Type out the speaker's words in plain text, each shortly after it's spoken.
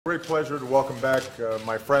Great pleasure to welcome back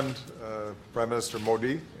my friend, Prime Minister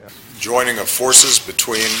Modi. Joining of forces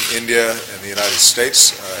between India and the United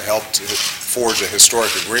States helped forge a historic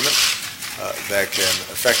agreement that can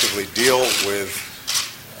effectively deal with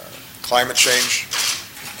climate change,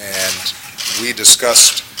 and we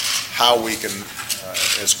discussed how we can,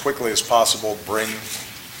 as quickly as possible, bring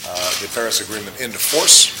the Paris Agreement into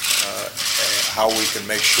force, and how we can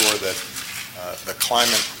make sure that the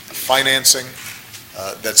climate financing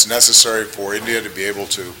that's necessary for India to be able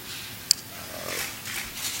to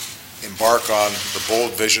embark on the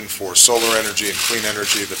bold vision for solar energy and clean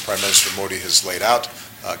energy that Prime Minister Modi has laid out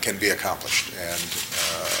can be accomplished. And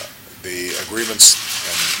the agreements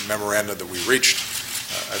and memoranda that we reached,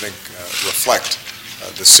 I think, reflect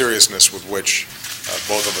the seriousness with which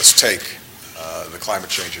both of us take the climate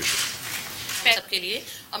change issue. सबके लिए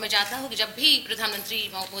और मैं चाहता हूं कि जब भी प्रधानमंत्री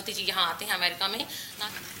मोदी जी यहां आते हैं अमेरिका में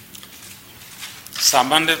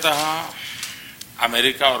सामान्यतः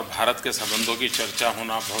अमेरिका और भारत के संबंधों की चर्चा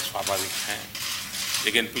होना बहुत स्वाभाविक है,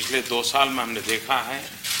 लेकिन पिछले 2 साल में हमने देखा है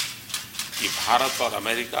कि भारत और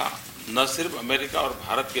अमेरिका, न सिर्फ अमेरिका और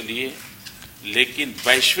भारत के लिए लेकिन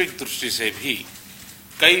वैश्विक दृष्टि से भी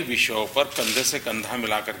कई विषयों पर कंधे से कंधा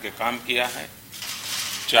मिलाकर के काम किया है।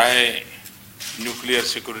 चाहे न्यूक्लियर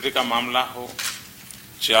सिक्योरिटी का मामला हो,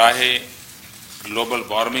 चाहे ग्लोबल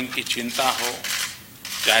वार्मिंग की चिंता हो,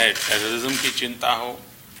 चाहे टेररिज्म की चिंता हो,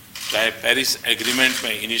 चाहे पेरिस एग्रीमेंट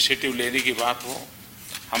में इनिशिएटिव लेने की बात हो,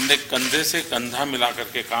 हमने कंधे से कंधा मिलाकर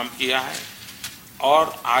के काम किया है।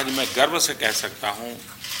 और आज मैं गर्व से कह सकता हूं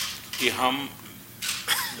कि हम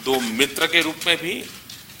 2 मित्र के रूप में भी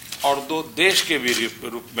और 2 देश के भी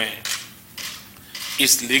रूप में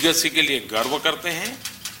इस लीगेसी के लिए गर्व करते हैं,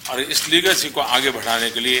 और इस लीगेसी को आगे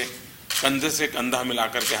बढ़ाने के लिए कंधे से कंधा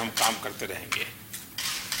मिलाकर के हम काम करते रहेंगे।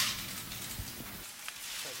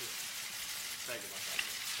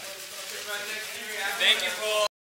 Thank you, Paul.